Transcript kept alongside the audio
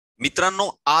मित्रांनो,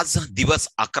 आज दिवस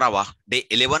 11वा,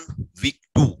 Day-11 weak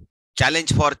 2,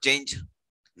 challenge for change,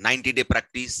 90 day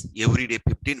practice, every day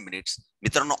 15 minutes.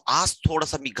 मित्रांनो, आज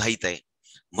थोडासा मी घाईत आहे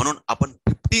म्हणून आपण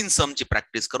 15 समची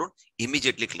प्रॅक्टिस करून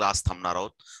इमिजिएटली क्लास थांबणार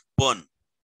आहोत. पण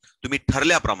तुम्ही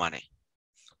ठरल्याप्रमाणे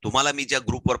तुम्हाला मी ज्या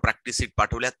ग्रुपवर प्रॅक्टिस शीट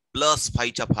पाठवल्यात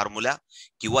 +5च्या फॉर्म्युला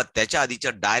किंवा त्याच्या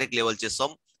आधीच्या डायरेक्ट लेवलचे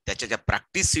सम त्याच्या ज्या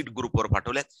प्रॅक्टिस शीट ग्रुपवर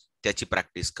पाठवल्यात त्याची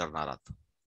प्रॅक्टिस करणार आहात.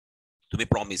 तुम्ही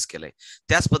प्रॉमिस केलंय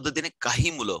त्याच पद्धतीने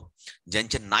काही मुलं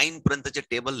ज्यांचे 9 पर्यंतचे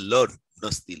टेबल लर्न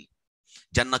नसतील,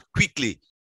 ज्यांना क्विकली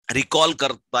रिकॉल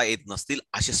करता येत नसतील,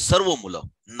 असे सर्व मुलं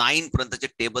 9 पर्यंतचे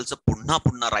टेबलचं पुन्हा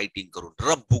पुन्हा रायटिंग करून,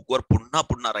 रफ बुकवर पुन्हा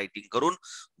पुन्हा रायटिंग करून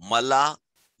मला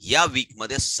या वीक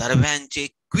मध्ये सर्वांचे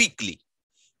क्विकली,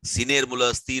 सिनियर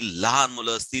मुलं असतील, लहान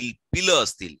मुलं असतील, पिलं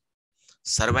असतील,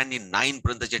 सर्वांनी 9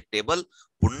 पर्यंतचे टेबल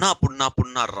पुन्हा पुन्हा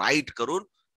पुन्हा राईट करून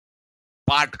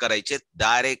पाठ करायचे.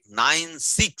 डायरेक्ट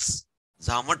 9-6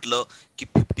 जा म्हटलं की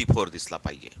 54 दिसला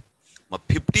पाहिजे. मग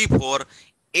 54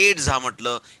 8 जा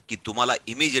म्हटलं की तुम्हाला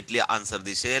इमिजिएटली आन्सर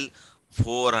दिसेल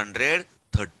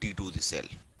 432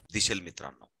 दिसेल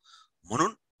मित्रांनो.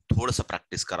 म्हणून थोडंसं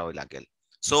प्रॅक्टिस करावी लागेल.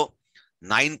 सो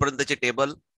 9 पर्यंतचे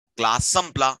टेबल क्लास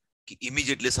संपला की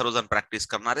इमिजिएटली सर्वजण प्रॅक्टिस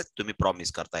करणार आहेत. तुम्ही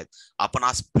प्रॉमिस करतायत. आपण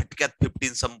आज फटक्यात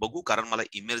 15 सम बघू, कारण मला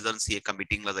इमर्जन्सी एका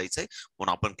मीटिंगला जायचंय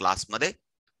म्हणून आपण क्लासमध्ये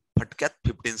फटक्यात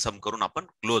 15 सम करून आपण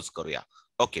क्लोज करूया.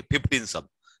 Okay, 15 some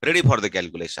ready for the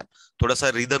calculation.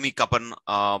 थोडासा रिदमिक आपण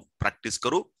प्रॅक्टिस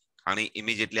करू आणि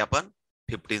इमिजिएटली आपण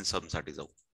 15 सम साठी जाऊ.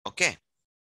 ओके,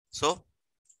 सो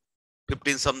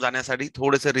 15 सम जाण्यासाठी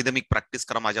थोडेसे रिदमिक प्रॅक्टिस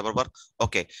करा माझ्या बरोबर.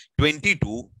 ओके,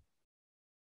 22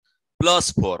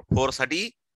 + 4 साठी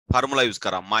फॉर्म्युला यूज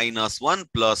करा. -1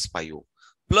 + 5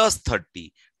 + 30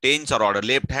 10 चा ऑर्डर,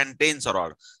 लेफ्ट हँड 10 चा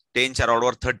ऑर्डर, 10 च्या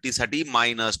ऑर्डर 30 साठी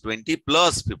 -20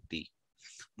 + 50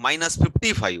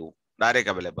 -55 डायरेक्ट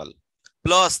अवेलेबल,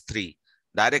 +3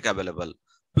 डायरेक्ट अवेलेबल,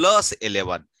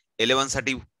 +11 11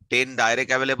 साठी 10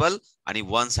 डायरेक्ट अवेलेबल आणि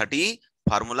 1 साठी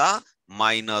formula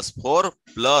 -4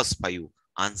 + 5.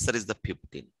 Answer is the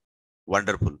 15.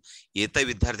 Wonderful. येतंय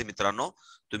विद्यार्थी मित्रांनो,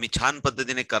 तुम्ही छान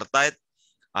पद्धतीने करतायत.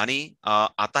 आणि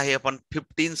आता हे आपण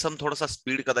 15 सम थोडासा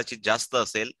स्पीड कदाचित जास्त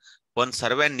असेल, पण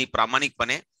सर्वांनी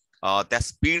प्रामाणिकपणे त्या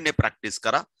स्पीडने प्रॅक्टिस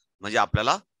करा म्हणजे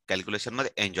आपल्याला कॅल्क्युलेशन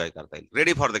मध्ये एन्जॉय करता येईल.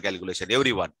 Ready for the calculation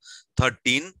everyone.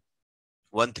 13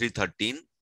 1 3 13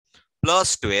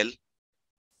 +12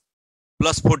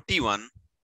 +41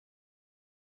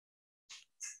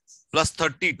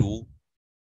 +32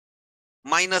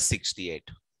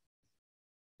 -68.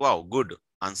 Wow, good.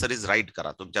 Answer is right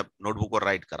करा. तुमच्या नोटबुकवर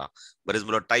राईट करा. बरेच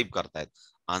मुलं टाईप करतायत.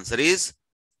 Answer is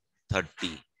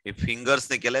 30. मी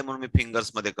फिंगर्सने केलंय म्हणून मी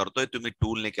फिंगर्स मध्ये करतोय. तुम्ही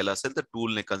टूलने केलं असेल तर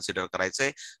टूलने कन्सिडर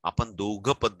करायचंय. आपण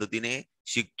दोघं पद्धतीने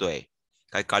शिकतोय,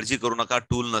 काही काळजी करू नका.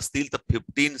 टूल नसतील तर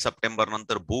 15 सप्टेंबर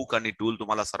नंतर बुक आणि टूल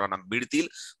तुम्हाला सर्वांना मिळतील.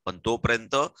 पण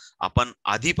तोपर्यंत आपण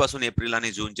आधीपासून एप्रिल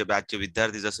आणि जूनच्या बॅचचे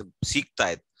विद्यार्थी जसे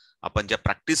शिकतायत, आपण ज्या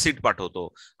प्रॅक्टिस शीट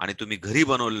पाठवतो आणि तुम्ही घरी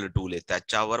बनवलेले टूल आहे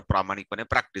त्याच्यावर प्रामाणिकपणे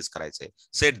प्रॅक्टिस करायचंय.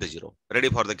 Set the 0. Ready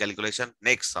for the calculation.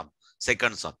 Next sum,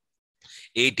 second some.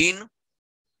 18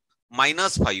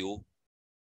 -5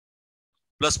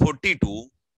 +42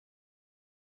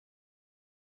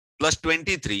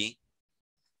 +23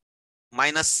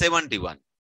 -71.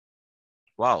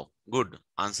 Wow, good.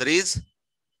 Answer is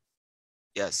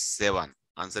yes 7.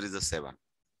 Answer is the 7.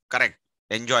 Correct.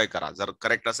 Enjoy करा. जर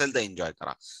करेक्ट असेल तर एन्जॉय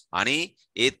करा आणि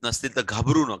येत नसतील तर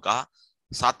घाबरू नका.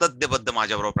 सातत्यबद्ध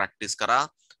माझ्याबरोबर प्रॅक्टिस करा.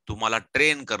 तुम्हाला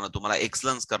ट्रेन करणं, तुम्हाला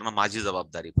एक्सलन्स करणं माझी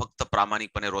जबाबदारी. फक्त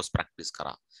प्रामाणिकपणे रोज प्रॅक्टिस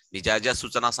करा. मी ज्या ज्या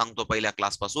सूचना सांगतो पहिल्या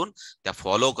क्लास पासून त्या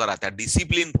फॉलो करा, त्या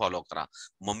डिसिप्लिन फॉलो करा.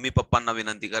 मम्मी पप्पांना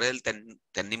विनंती करेल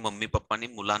त्यांनी मम्मी पप्पांनी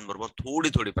मुलांबरोबर थोडी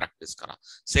थोडी प्रॅक्टिस करा.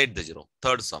 Set the 0.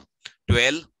 Third some.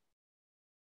 12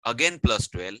 again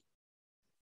 +12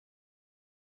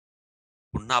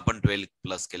 पुन्हा आपण 12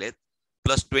 प्लस केलेत,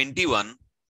 +21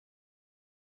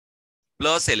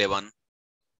 +11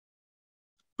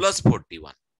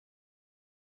 +41.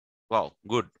 Wow,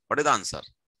 good. What is the answer?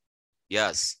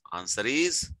 Yes, answer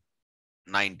is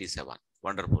 97.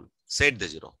 Wonderful. Set the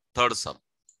 0. Third sum.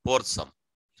 Fourth sum.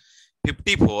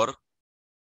 54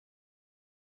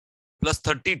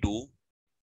 +32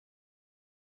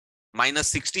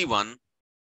 -61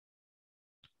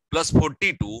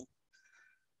 +42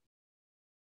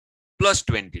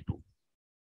 +22.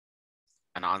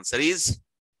 And answer is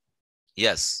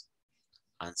yes.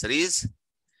 Answer is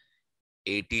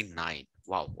 89.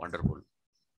 Wow, wonderful,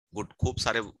 good. खूप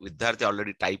सारे विद्यार्थी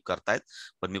already type करतायत,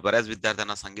 पण मी बऱ्याच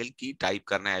विद्यार्थ्यांना सांगेल की टाईप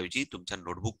करण्याऐवजी तुमच्या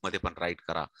नोटबुक मध्ये पण राईट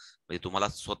करा म्हणजे तुम्हाला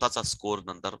स्वतःचा स्कोर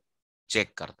नंतर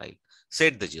चेक करता येईल.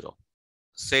 Set the 0.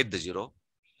 Set the 0.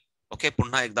 Okay,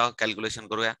 पुन्हा एकदा कॅल्क्युलेशन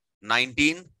करूया.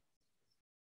 19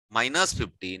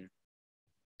 -15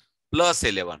 प्लस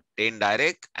 11 10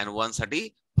 डायरेक्ट अँड 1 साठी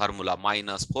फॉर्म्युला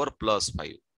 -4 +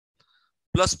 5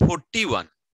 प्लस 41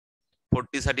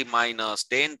 40 साठी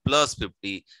 -10 प्लस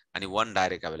 50 आणि 1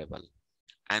 direct available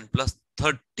and plus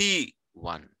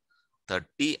 31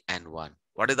 30 and 1.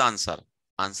 What is the answer?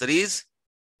 Answer is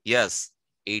yes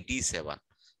 87.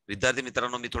 विद्यार्थी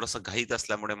मित्रांनो मी थोडंसं घाईत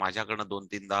असल्यामुळे माझ्याकडनं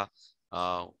 2-3दा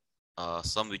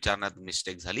सम विचारण्यात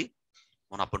मिस्टेक झाली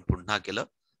म्हणून आपण पुन्हा केलं.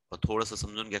 थोडंसं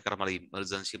समजून घ्या कारण मला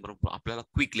इमर्जन्सी म्हणून आपल्याला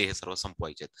क्विकली हे सर्व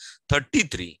संपवायचे.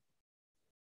 33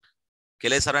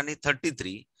 केले सरांनी.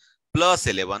 33 प्लस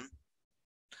 11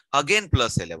 अगेन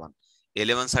प्लस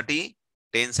 11 साठी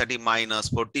 10 साठी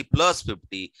 -40 प्लस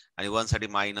 50 आणि 1 साठी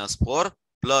 -4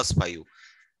 plus 5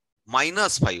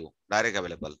 -5 direct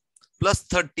available plus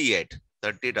 38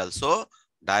 also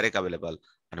direct available.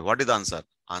 And what is the answer?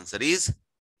 Answer is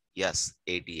yes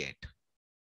 88.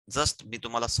 Just मी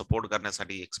तुम्हाला सपोर्ट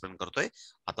करण्यासाठी एक्सप्लेन करतोय.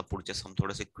 आता पुढचे सम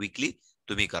थोडेसे क्विकली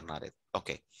तुम्ही करणार आहेत.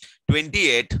 Okay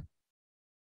 28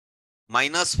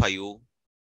 -5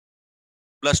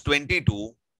 plus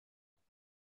 22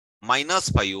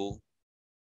 -5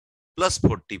 plus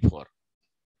 44.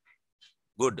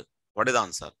 Good. What is the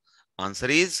answer? Answer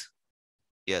is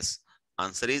yes.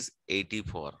 Answer is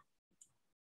 84.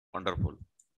 Wonderful.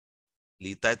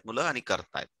 लिहितायत मुलं आणि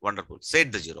करतायत. Wonderful.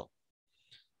 Set the zero.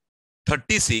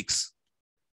 36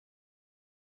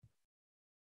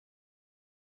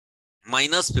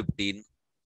 -15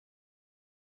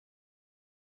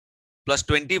 plus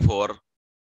 24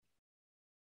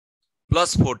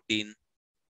 plus 14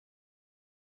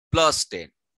 plus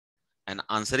 10. And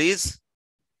answer is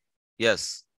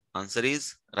yes. Answer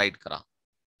is right kara.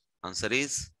 Answer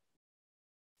is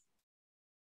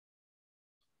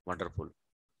wonderful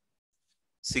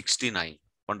 69.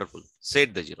 Wonderful.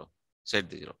 Set the zero. Set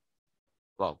the zero.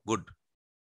 Wow, good.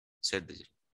 Set the zero.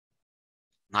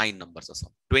 9 numbers are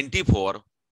sum. 24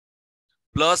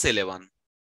 plus 11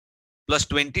 plus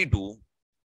 22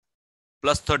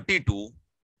 plus 32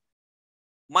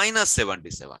 minus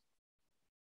 77.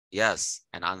 Yes,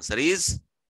 and answer is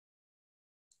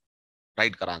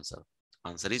right. Correct answer.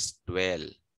 Answer is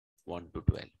 12. 1 to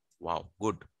 12. Wow,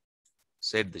 good.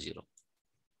 Set the zero.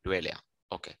 12. Yeah.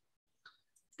 Okay.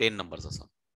 10 numbers are sum.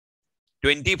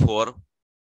 24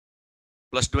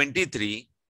 plus 23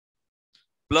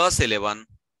 plus 11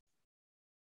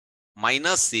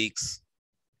 minus 6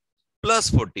 plus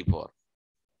 44.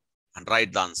 And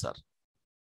write the answer.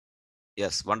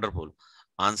 Yes, wonderful.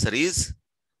 Answer is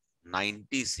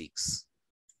 96.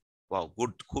 Wow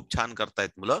good. खूप छान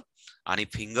करतायत मुलं. आणि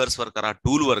fingers वर करा,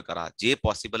 tool वर करा, जे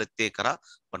पॉसिबल आहे ते करा,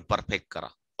 पण परफेक्ट करा.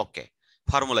 ओके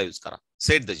फॉर्म्युला यूज करा.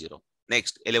 Set the zero.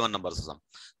 Next 11 number some.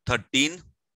 13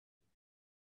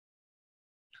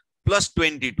 plus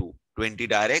 22 20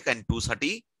 direct and 2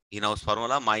 साठी in house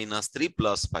formula -3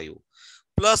 plus 5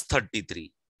 plus 33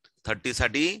 30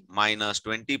 साठी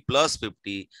 -20 प्लस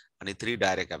 50 आणि 3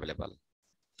 डायरेक्ट अवेलेबल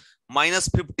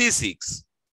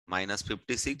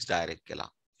 -56 डायरेक्ट केला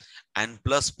and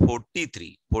plus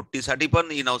 43 40 साठी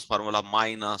पण इन हाऊस फॉर्म्युला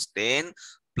 -10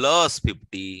 प्लस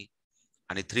 50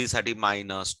 आणि 3 साठी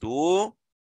 -2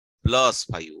 प्लस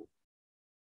 5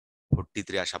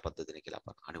 43 अशा पद्धतीने केला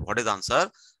आपण. आणि what is answer?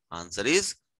 Answer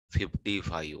is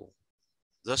 55.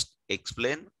 Just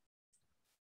explain.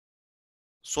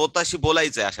 स्वतःशी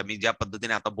बोलायचंय. अशा मी ज्या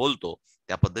पद्धतीने आता बोलतो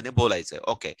त्या पद्धतीने बोलायचंय.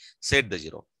 Okay set the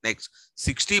zero. Next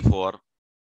 64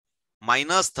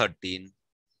 -13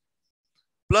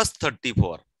 plus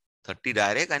 34 30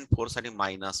 direct and 4 साठी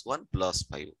 -1 प्लस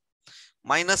 5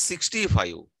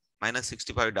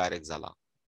 -65 डायरेक्ट झाला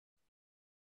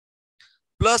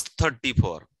प्लस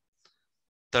 34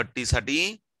 30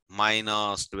 साठी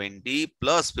 -20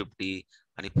 प्लस 50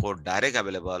 आणि 4 direct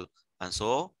available. And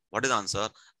so what is answer?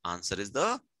 Answer is the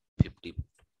 50.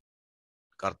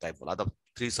 करताय बोला. आता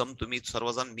 3 सम तुम्ही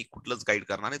सर्वजण, मी कुठलंच गाईड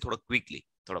करणार नाही, थोडं क्विकली,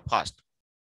 थोडं फास्ट.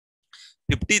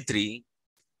 53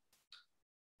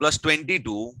 प्लस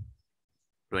 22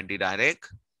 20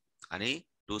 डायरेक्ट आणि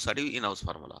 2 साठी in house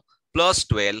formula plus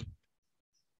 12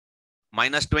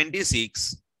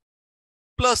 -26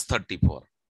 plus 34.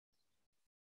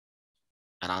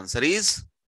 and answer is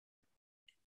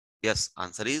yes,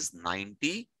 answer is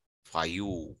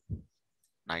 95.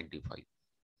 95.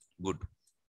 Good.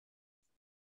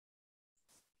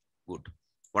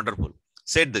 Wonderful.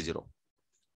 Set the zero.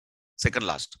 Second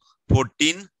last.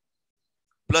 14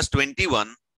 plus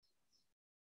 21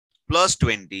 plus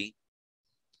 20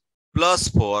 plus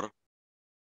 4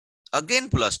 again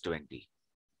plus 20.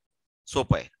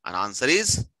 सोपं आहे. and answer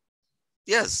is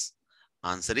yes,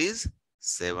 answer is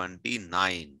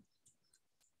 79.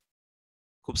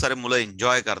 खूप सारे मुलं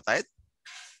enjoy करतायत.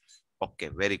 Okay,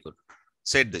 very good.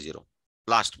 Set the zero.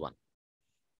 Last one.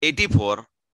 84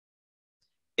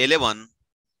 11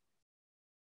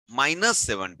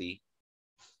 -70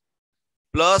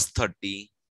 +30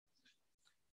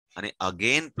 आणि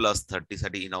again +30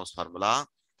 साठी in house formula.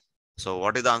 So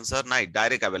what is the answer? नाही,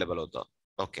 direct available होतं.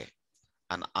 Okay,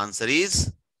 and answer is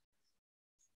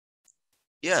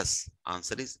yes,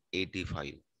 answer is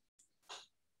 85.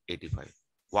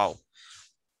 Wow.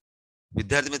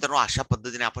 विद्यार्थी मित्रांनो, अशा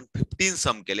पद्धतीने आपण 15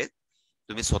 सम केले.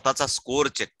 तुम्ही स्वतःचा स्कोर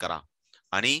चेक करा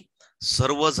आणि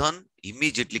सर्वजण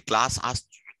इमिजिएटली क्लास आज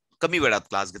कमी वेळात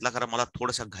क्लास घेतला, कारण मला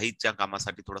थोड्याशा घाईच्या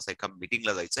कामासाठी थोडासा एका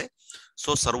मीटिंगला जायचंय.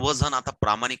 सो सर्वजण आता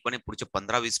प्रामाणिकपणे पुढचे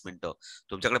 15-20 मिनिटं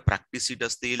तुमच्याकडे प्रॅक्टिस शीट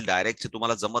असतील, डायरेक्टचे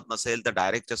तुम्हाला जमत नसेल तर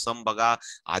डायरेक्टचे सम बघा,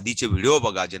 आधीचे व्हिडिओ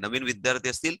बघा. जे नवीन विद्यार्थी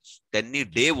असतील त्यांनी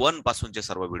Day 1 पासूनचे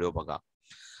सर्व व्हिडिओ बघा.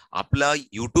 आपल्या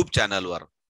युट्यूब चॅनलवर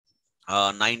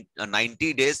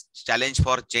 90 डेज चॅलेंज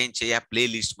फॉर चेंज या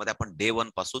प्ले लिस्ट मध्ये आपण Day 1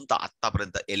 पासून तर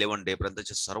आतापर्यंत 11 डे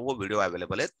पर्यंतचे सर्व व्हिडिओ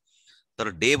अवेलेबल आहेत. तर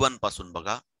Day 1 पासून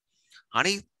बघा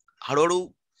आणि हळूहळू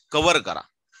कव्हर करा.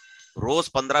 रोज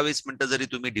 15-20 मिनिटं जरी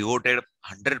तुम्ही डिव्होटेड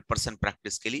 100%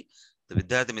 प्रॅक्टिस केली तर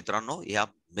विद्यार्थी मित्रांनो, या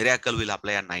मिरॅकल होईल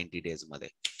आपल्या या 90 डेज मध्ये.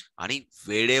 आणि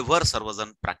वेळेवर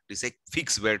सर्वजण प्रॅक्टिस, एक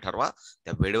फिक्स वेळ ठरवा,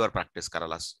 त्या वेळेवर प्रॅक्टिस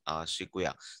करायला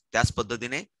शिकूया. त्याच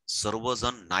पद्धतीने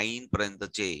सर्वजण 9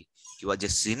 पर्यंतचे किंवा जे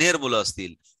सिनियर मुलं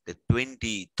असतील ते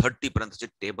 20-30 पर्यंतचे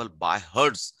टेबल बाय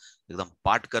हर्ट्स एकदम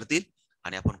पाठ करतील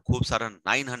आणि आपण खूप सारं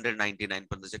 999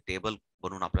 पर्यंतचे टेबल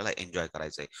बनवून आपल्याला एन्जॉय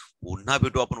करायचंय. पुन्हा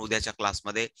भेटू आपण उद्याच्या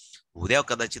क्लासमध्ये. उद्या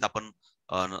कदाचित आपण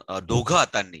दोघं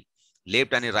हातांनी,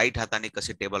 लेफ्ट आणि राईट हाताने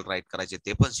कसे टेबल राईट करायचे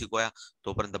ते पण शिकूया.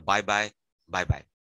 तोपर्यंत बाय बाय.